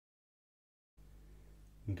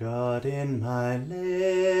God in my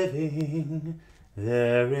living,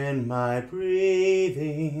 there in my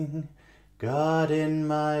breathing, God in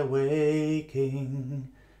my waking,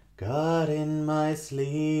 God in my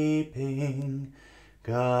sleeping,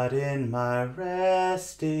 God in my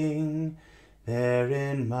resting, there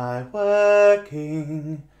in my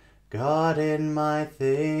working, God in my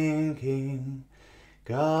thinking,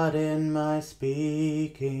 God in my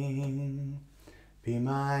speaking. Be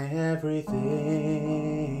my everything,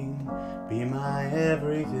 be my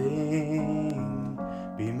everything,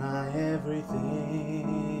 be my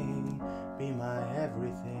everything, be my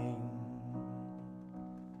everything.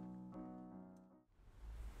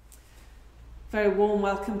 Very warm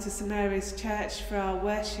welcome to St Mary's Church for our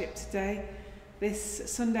worship today, this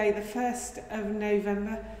Sunday the 1st of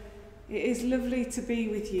November. It is lovely to be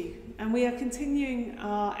with you, and we are continuing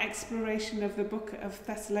our exploration of the book of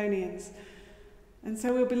Thessalonians. And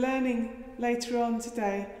so we'll be learning later on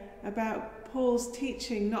today about Paul's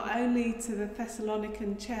teaching not only to the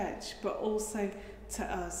Thessalonican church but also to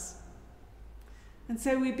us. And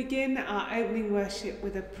so we begin our opening worship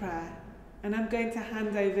with a prayer, and I'm going to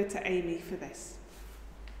hand over to Amy for this.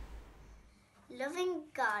 Loving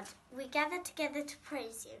God, we gather together to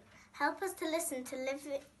praise you. Help us to listen to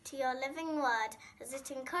your living word as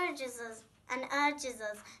it encourages us and urges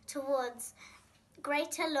us towards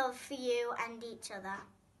greater love for you and each other.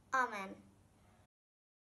 Amen.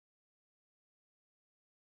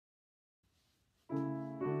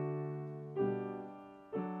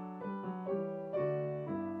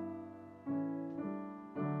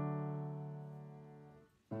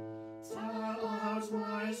 Tell us,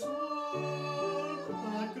 my soul,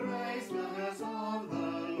 the graceless of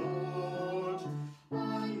the Lord,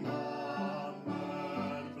 unnumbered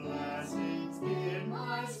blessings in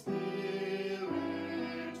my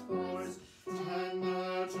spirit voice,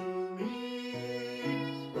 tender to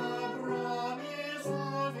me the promise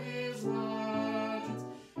of his word.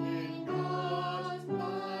 In God,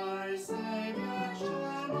 my Saviour,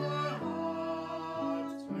 shall my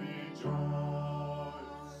heart rejoice.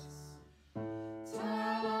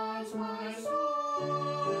 Tell us, my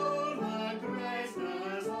soul, the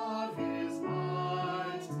greatness of his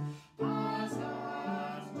might. Powers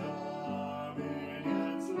and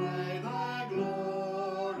dominions lay the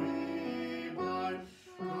glory by.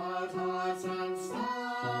 Proud hearts and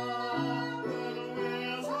starboard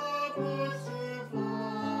wheels are put to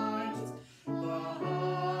flight. The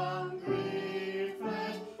hungry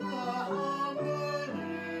fed, the humble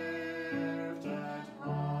lifted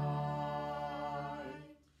high.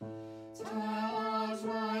 Tell us,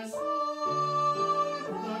 my soul,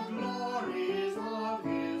 the glories of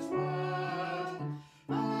his word,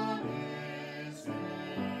 and his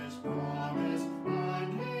promise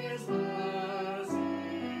and his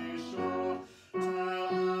mercy sure.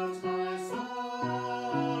 Tell us, my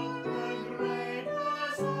soul, the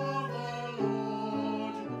greatness of the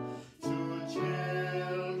Lord, to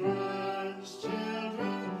children's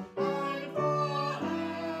children and forevermore.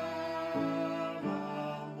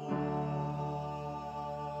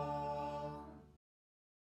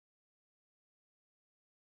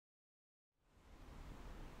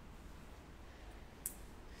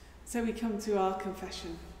 So we come to our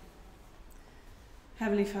confession.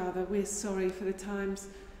 Heavenly Father, we're sorry for the times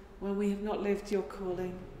when we have not lived your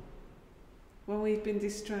calling, when we've been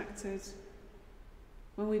distracted,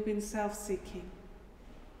 when we've been self-seeking,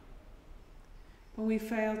 when we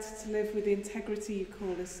failed to live with the integrity you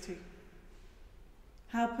call us to.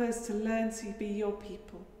 Help us to learn to be your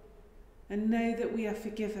people and know that we are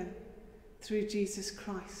forgiven through Jesus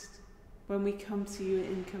Christ when we come to you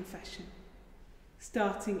in confession,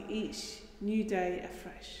 starting each new day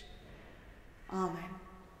afresh. Amen.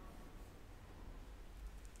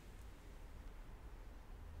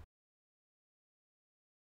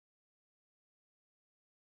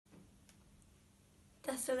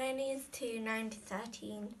 Thessalonians 2,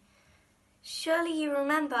 9-13. Surely you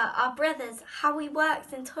remember, our brothers, how we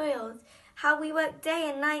worked and toiled, how we worked day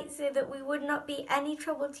and night so that we would not be any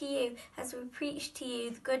trouble to you as we preached to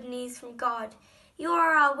you the good news from God. You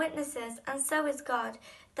are our witnesses, and so is God,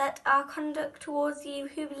 that our conduct towards you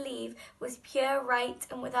who believe was pure, right,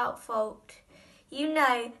 and without fault. You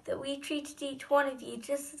know that we treated each one of you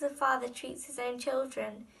just as a father treats his own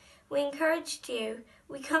children. We encouraged you,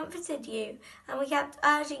 we comforted you, and we kept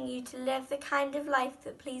urging you to live the kind of life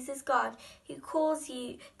that pleases God, who calls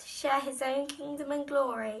you to share his own kingdom and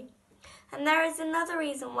glory. And there is another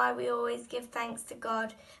reason why we always give thanks to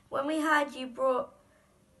God. When we heard you brought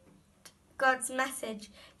God's message,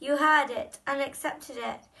 you heard it and accepted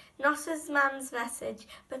it, not as man's message,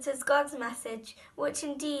 but as God's message, which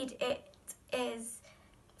indeed it is.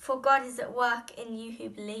 for God is at work in you who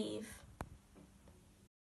believe.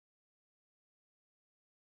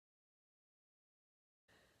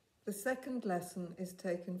 The second lesson is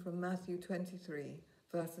taken from Matthew 23,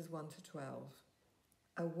 verses 1 to 12,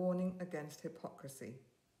 a warning against hypocrisy.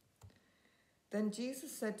 Then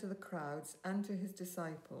Jesus said to the crowds and to his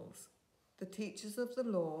disciples, "The teachers of the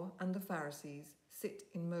law and the Pharisees sit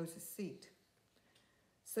in Moses' seat.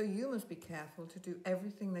 So you must be careful to do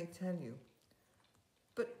everything they tell you.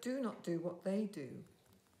 But do not do what they do,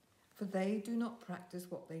 for they do not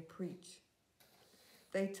practice what they preach.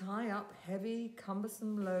 They tie up heavy,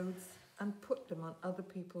 cumbersome loads and put them on other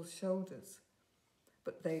people's shoulders,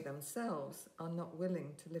 but they themselves are not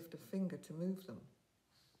willing to lift a finger to move them.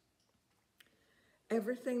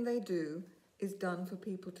 Everything they do is done for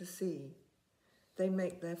people to see. They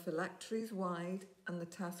make their phylacteries wide and the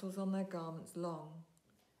tassels on their garments long.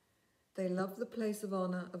 They love the place of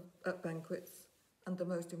honour at banquets and the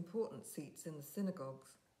most important seats in the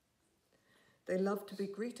synagogues. They love to be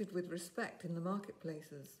greeted with respect in the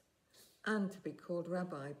marketplaces and to be called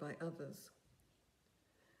rabbi by others.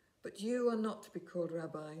 But you are not to be called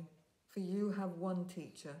rabbi, for you have one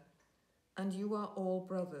teacher, and you are all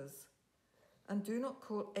brothers. And do not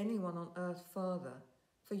call anyone on earth Father,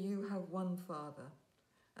 for you have one Father,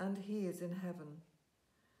 and he is in heaven.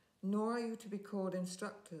 Nor are you to be called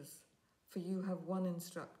instructors, for you have one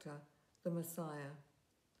instructor, the Messiah.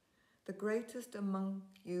 The greatest among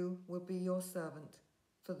you will be your servant,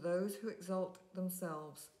 for those who exalt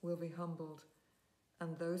themselves will be humbled,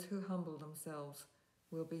 and those who humble themselves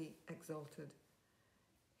will be exalted."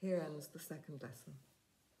 Here ends the second lesson.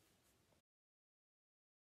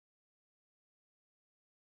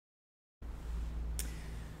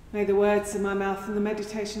 May the words of my mouth and the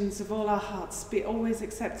meditations of all our hearts be always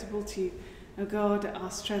acceptable to you, O God,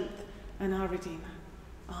 our strength and our Redeemer.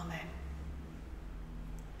 Amen.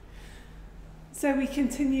 So we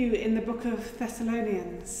continue in the book of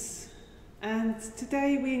Thessalonians, and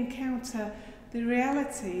today we encounter the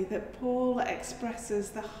reality that Paul expresses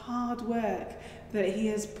the hard work that he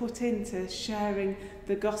has put into sharing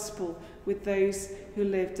the gospel with those who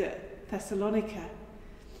lived at Thessalonica.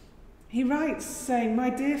 He writes saying, "My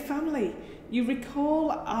dear family, you recall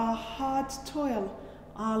our hard toil,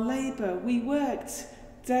 our labour. We worked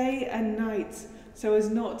day and night so as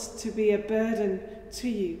not to be a burden to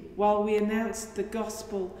you while we announced the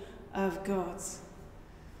gospel of God."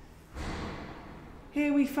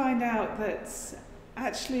 Here we find out that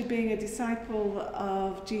actually being a disciple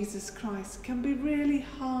of Jesus Christ can be really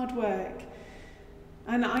hard work.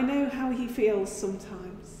 And I know how he feels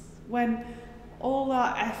sometimes when all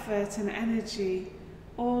our effort and energy,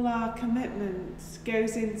 all our commitment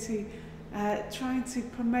goes into trying to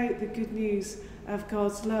promote the good news of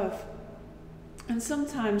God's love. And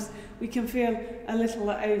sometimes we can feel a little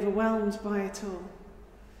overwhelmed by it all.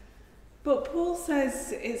 But Paul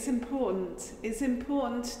says it's important. It's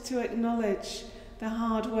important to acknowledge the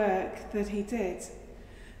hard work that he did.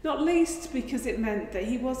 Not least because it meant that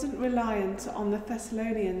he wasn't reliant on the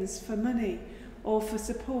Thessalonians for money or for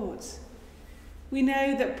support. We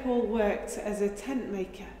know that Paul worked as a tent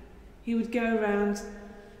maker. He would go around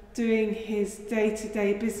doing his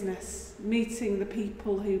day-to-day business, meeting the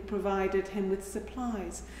people who provided him with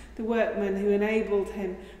supplies, the workmen who enabled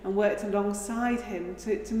him and worked alongside him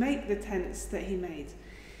to make the tents that he made.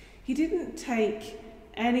 He didn't take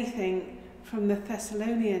anything from the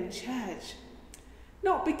Thessalonian church.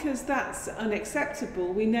 Not because that's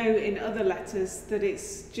unacceptable. We know in other letters that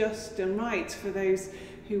it's just and right for those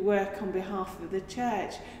who work on behalf of the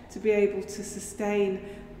church to be able to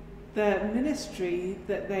sustain the ministry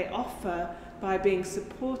that they offer by being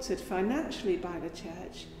supported financially by the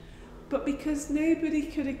church, but because nobody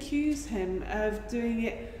could accuse him of doing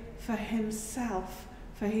it for himself,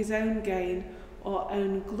 for his own gain or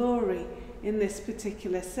own glory in this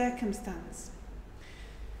particular circumstance.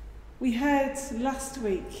 We heard last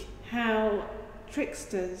week how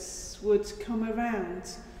tricksters would come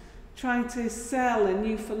around trying to sell a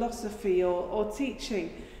new philosophy or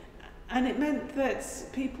teaching. And it meant that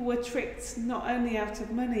people were tricked not only out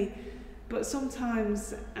of money, but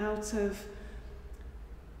sometimes out of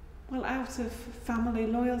family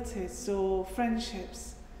loyalties or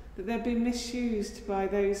friendships, that they'd been misused by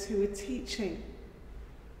those who were teaching.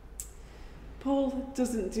 Paul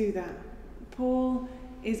doesn't do that. Paul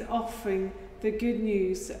is offering the good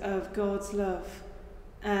news of God's love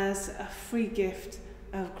as a free gift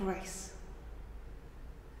of grace.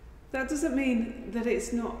 That doesn't mean that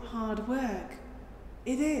it's not hard work.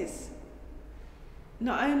 It is.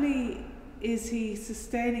 Not only is he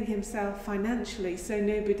sustaining himself financially so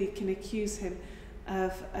nobody can accuse him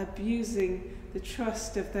of abusing the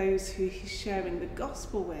trust of those who he's sharing the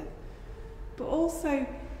gospel with. But also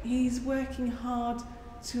he's working hard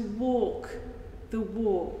to walk the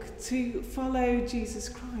walk, to follow Jesus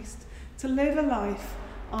Christ, to live a life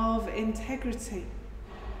of integrity.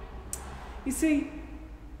 You see,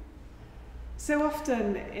 so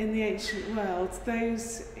often in the ancient world,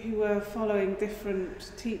 those who were following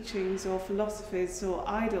different teachings or philosophies or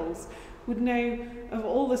idols would know of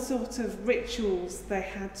all the sort of rituals they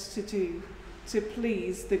had to do to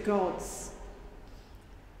please the gods.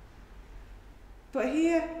 But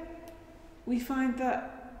here we find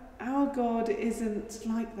that our God isn't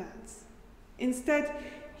like that. Instead,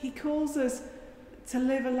 he calls us to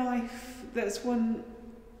live a life that's one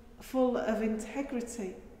full of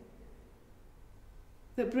integrity,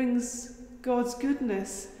 that brings God's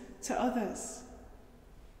goodness to others.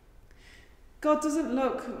 God doesn't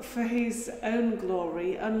look for his own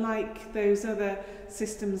glory, unlike those other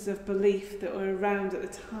systems of belief that were around at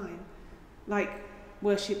the time, like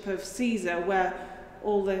worship of Caesar, where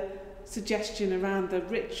all the suggestion around the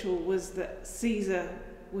ritual was that Caesar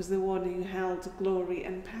was the one who held glory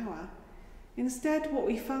and power. Instead, what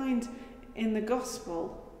we find in the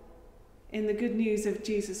gospel, in the good news of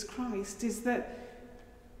Jesus Christ, is that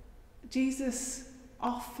Jesus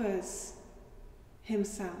offers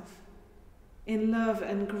himself in love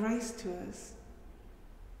and grace to us,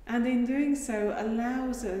 and in doing so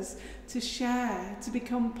allows us to share, to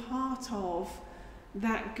become part of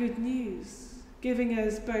that good news, giving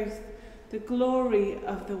us both the glory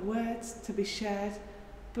of the words to be shared,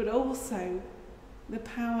 but also the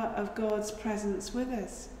power of God's presence with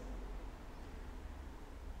us.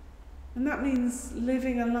 And that means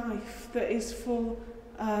living a life that is full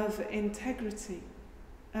of integrity,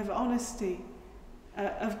 of honesty,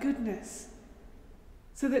 of goodness,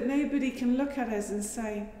 so that nobody can look at us and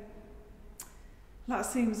say, that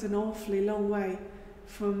seems an awfully long way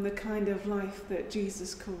from the kind of life that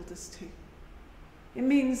Jesus called us to. It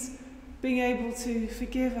means being able to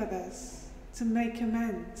forgive others, to make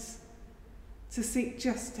amends, to seek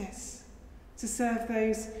justice, to serve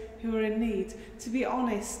those who are in need, to be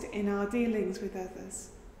honest in our dealings with others,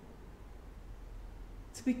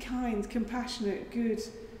 to be kind, compassionate, good,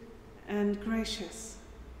 and gracious.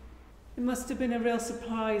 It must have been a real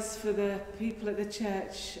surprise for the people at the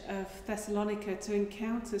church of Thessalonica to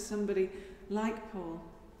encounter somebody like Paul,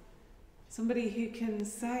 somebody who can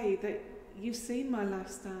say that you've seen my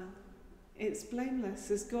lifestyle. It's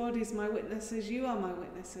blameless, as God is my witness, as you are my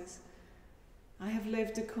witnesses. I have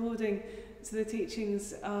lived according to the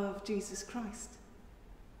teachings of Jesus Christ.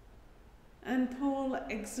 And Paul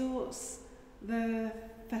exhorts the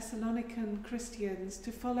Thessalonican Christians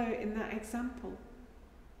to follow in that example,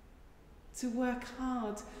 to work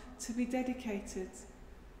hard, to be dedicated,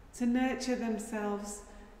 to nurture themselves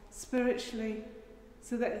spiritually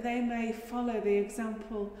so that they may follow the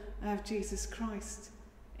example of Jesus Christ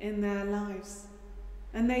in their lives.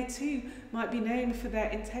 And they too might be known for their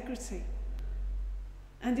integrity.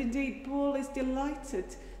 And indeed, Paul is delighted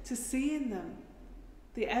to see in them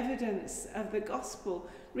the evidence of the gospel.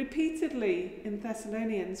 Repeatedly in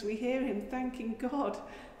Thessalonians, we hear him thanking God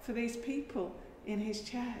for these people in his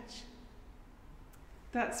church.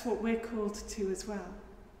 That's what we're called to as well.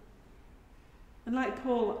 And like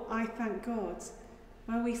Paul, I thank God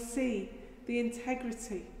when we see the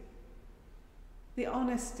integrity, the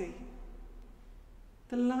honesty,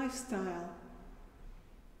 the lifestyle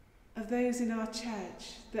of those in our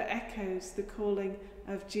church that echoes the calling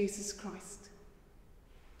of Jesus Christ.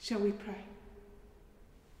 Shall we pray?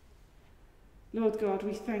 Lord God,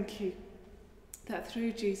 we thank you that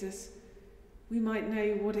through Jesus we might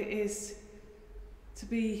know what it is to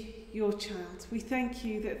be your child. We thank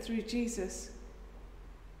you that through Jesus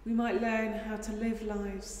we might learn how to live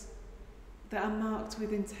lives that are marked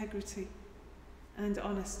with integrity and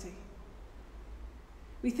honesty.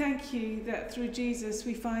 We thank you that through Jesus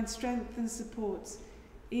we find strength and support,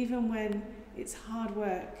 even when it's hard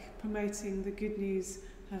work promoting the good news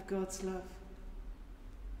of God's love.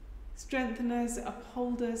 Strengthen us,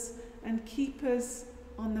 uphold us, and keep us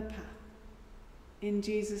on the path. In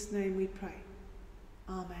Jesus' name we pray.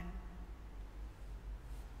 Amen.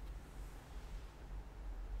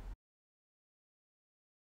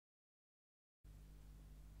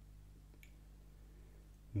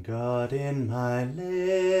 God in my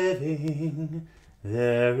living,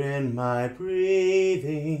 there in my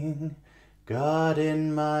breathing, God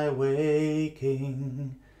in my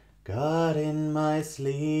waking, God in my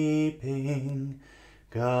sleeping,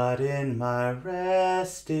 God in my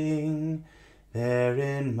resting, there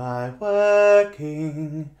in my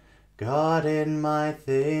working, God in my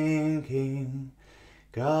thinking,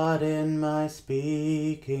 God in my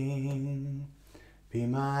speaking. Be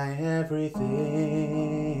my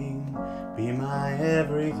everything, be my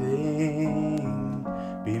everything,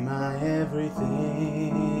 be my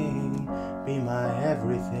everything, be my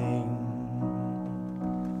everything.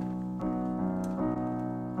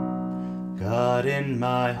 God in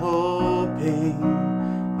my hoping,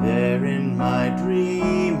 there in my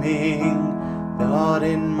dreaming, God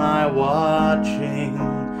in my watching,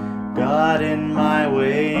 God in my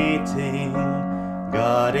waiting,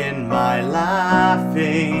 God in my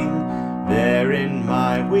laughing, there in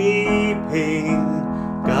my weeping,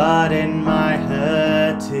 God in my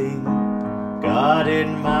hurting, God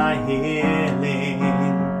in my healing,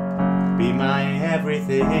 be my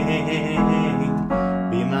everything,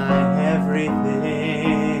 be my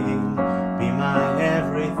everything, be my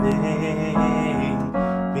everything,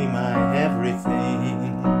 be my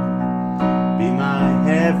everything, be my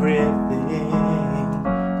everything,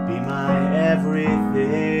 be my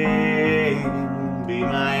everything, be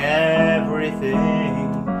my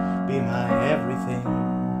everything, be my everything.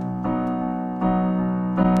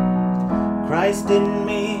 Christ in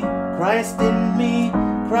me, Christ in me,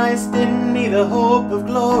 Christ in me, the hope of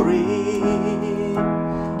glory.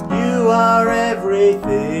 You are everything.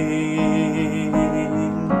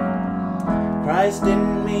 Christ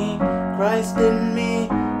in me, Christ in me,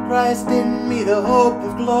 Christ in me, the hope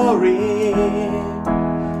of glory.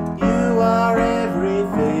 You are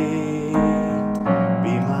everything.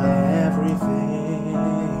 Be my everything.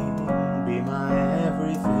 Be my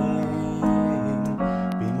everything.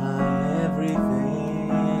 Be my everything.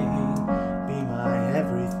 Be my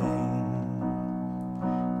everything.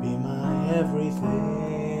 Be my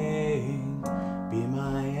everything. Be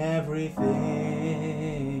my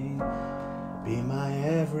everything. Be my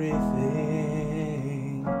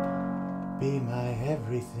everything. Be my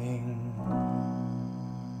everything.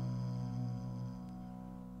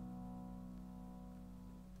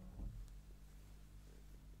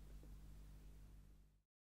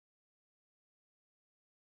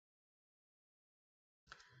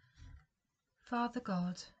 Father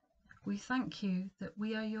God, we thank you that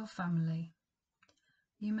we are your family.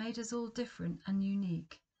 You made us all different and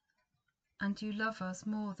unique, and you love us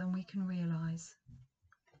more than we can realise.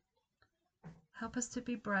 Help us to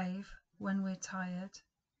be brave when we're tired,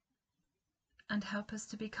 and help us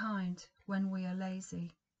to be kind when we are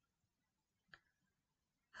lazy.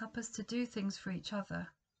 Help us to do things for each other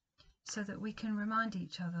so that we can remind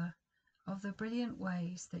each other of the brilliant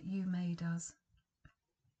ways that you made us.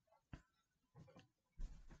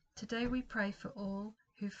 Today we pray for all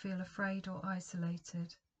who feel afraid or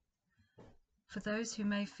isolated, for those who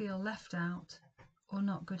may feel left out or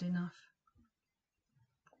not good enough.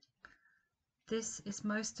 This is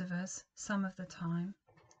most of us some of the time,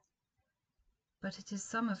 but it is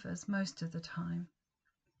some of us most of the time.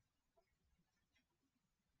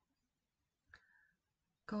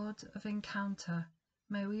 God of encounter,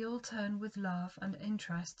 may we all turn with love and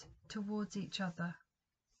interest towards each other,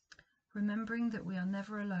 remembering that we are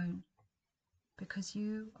never alone, because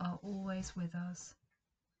you are always with us.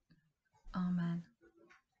 Amen.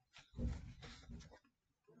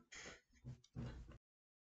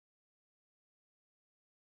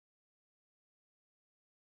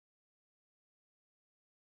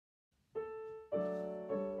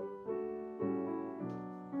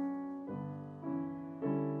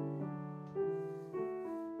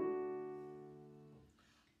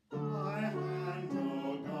 Thy hand,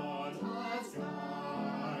 O God, has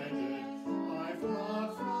guided thy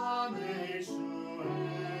flock from age to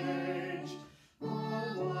age. The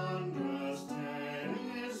wondrous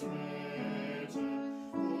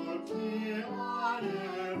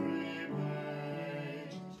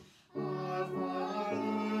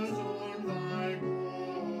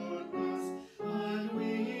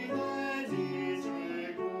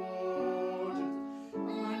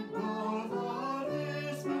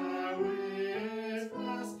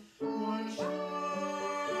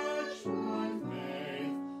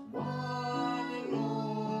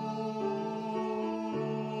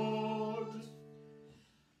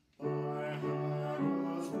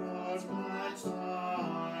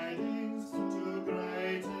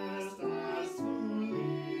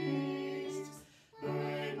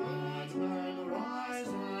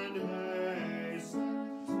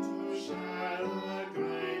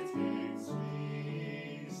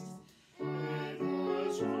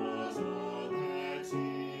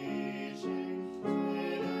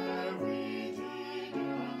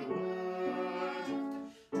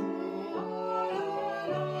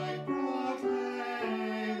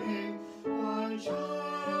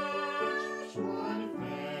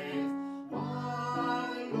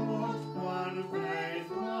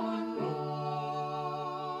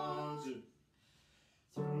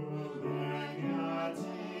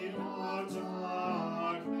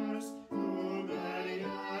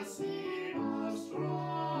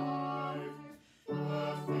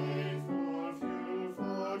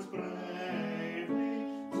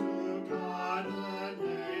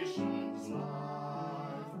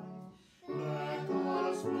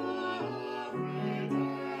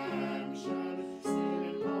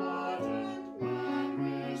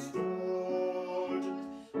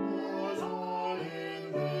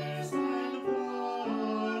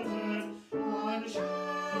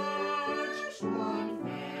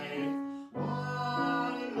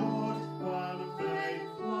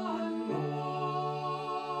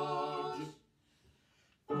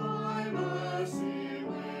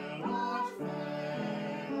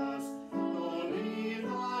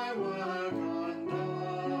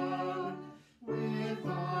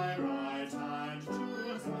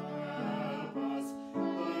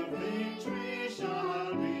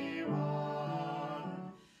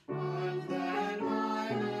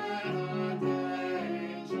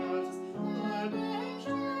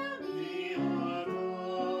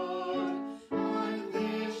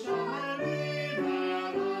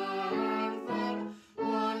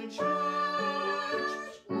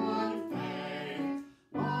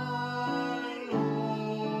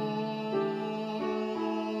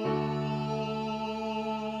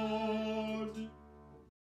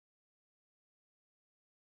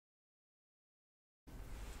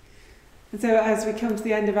And so as we come to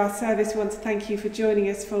the end of our service, we want to thank you for joining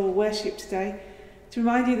us for worship today. To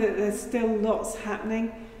remind you that there's still lots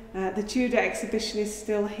happening. The Tudor exhibition is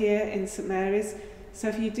still here in St Mary's. So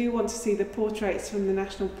if you do want to see the portraits from the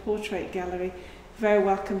National Portrait Gallery, you're very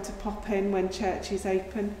welcome to pop in when church is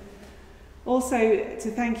open. Also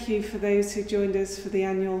to thank you for those who joined us for the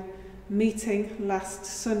annual meeting last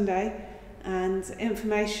Sunday, and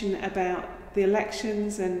information about the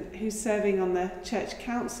elections and who's serving on the church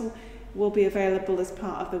council will be available as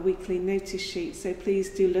part of the weekly notice sheet, so please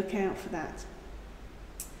do look out for that.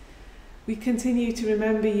 We continue to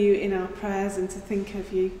remember you in our prayers and to think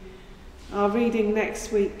of you. Our reading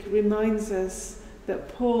next week reminds us that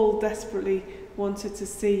Paul desperately wanted to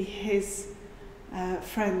see his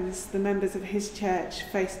friends, the members of his church,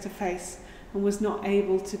 face to face, and was not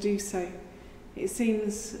able to do so. It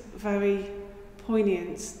seems very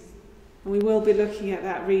poignant, and we will be looking at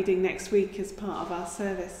that reading next week as part of our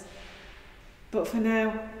service. But for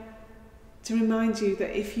now, to remind you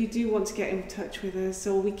that if you do want to get in touch with us,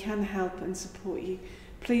 or we can help and support you,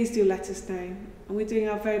 please do let us know. And we're doing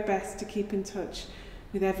our very best to keep in touch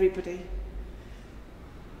with everybody.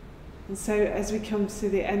 And so as we come to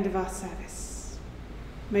the end of our service,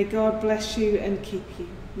 may God bless you and keep you.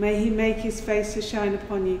 May he make his face to shine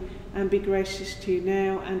upon you and be gracious to you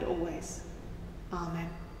now and always. Amen.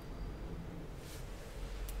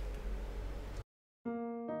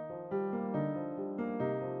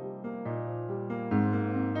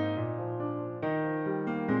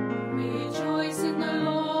 Rejoice in the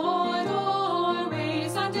Lord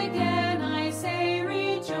always, and again I say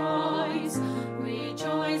rejoice.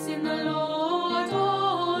 Rejoice in the Lord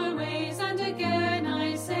always, and again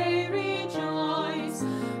I say rejoice.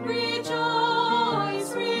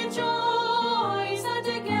 Rejoice, rejoice, and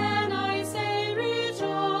again I say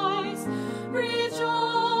rejoice.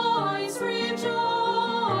 Rejoice,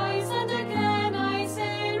 rejoice, and again I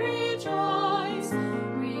say rejoice.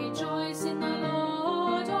 Rejoice in the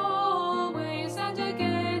Lord always, and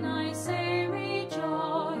again I say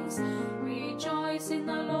rejoice. Rejoice in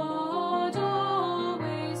the Lord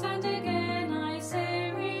always, and again I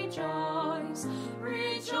say rejoice.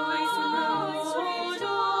 Rejoice in the Lord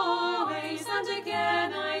always, and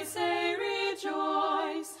again I say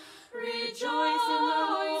rejoice. Rejoice in the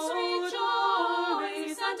Lord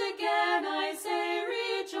always, and again